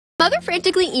Mother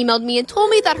frantically emailed me and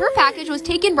told me that her package was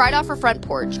taken right off her front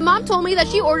porch. Mom told me that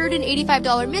she ordered an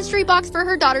 $85 mystery box for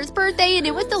her daughter's birthday and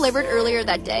it was delivered earlier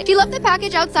that day. She left the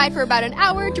package outside for about an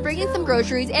hour to bring in some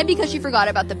groceries and because she forgot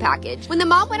about the package. When the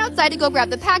mom went outside to go grab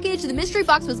the package, the mystery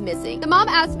box was missing. The mom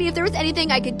asked me if there was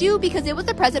anything I could do because it was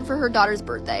a present for her daughter's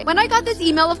birthday. When I got this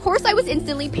email, of course I was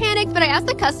instantly panicked, but I asked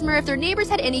the customer if their neighbors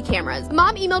had any cameras. The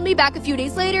mom emailed me back a few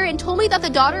days later and told me that the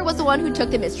daughter was the one who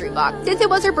took the mystery box. Since it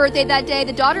was her birthday that day,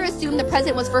 the daughter assumed the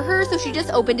present was for her, so she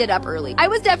just opened it up early. I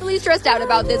was definitely stressed out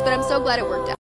about this, but I'm so glad it worked out.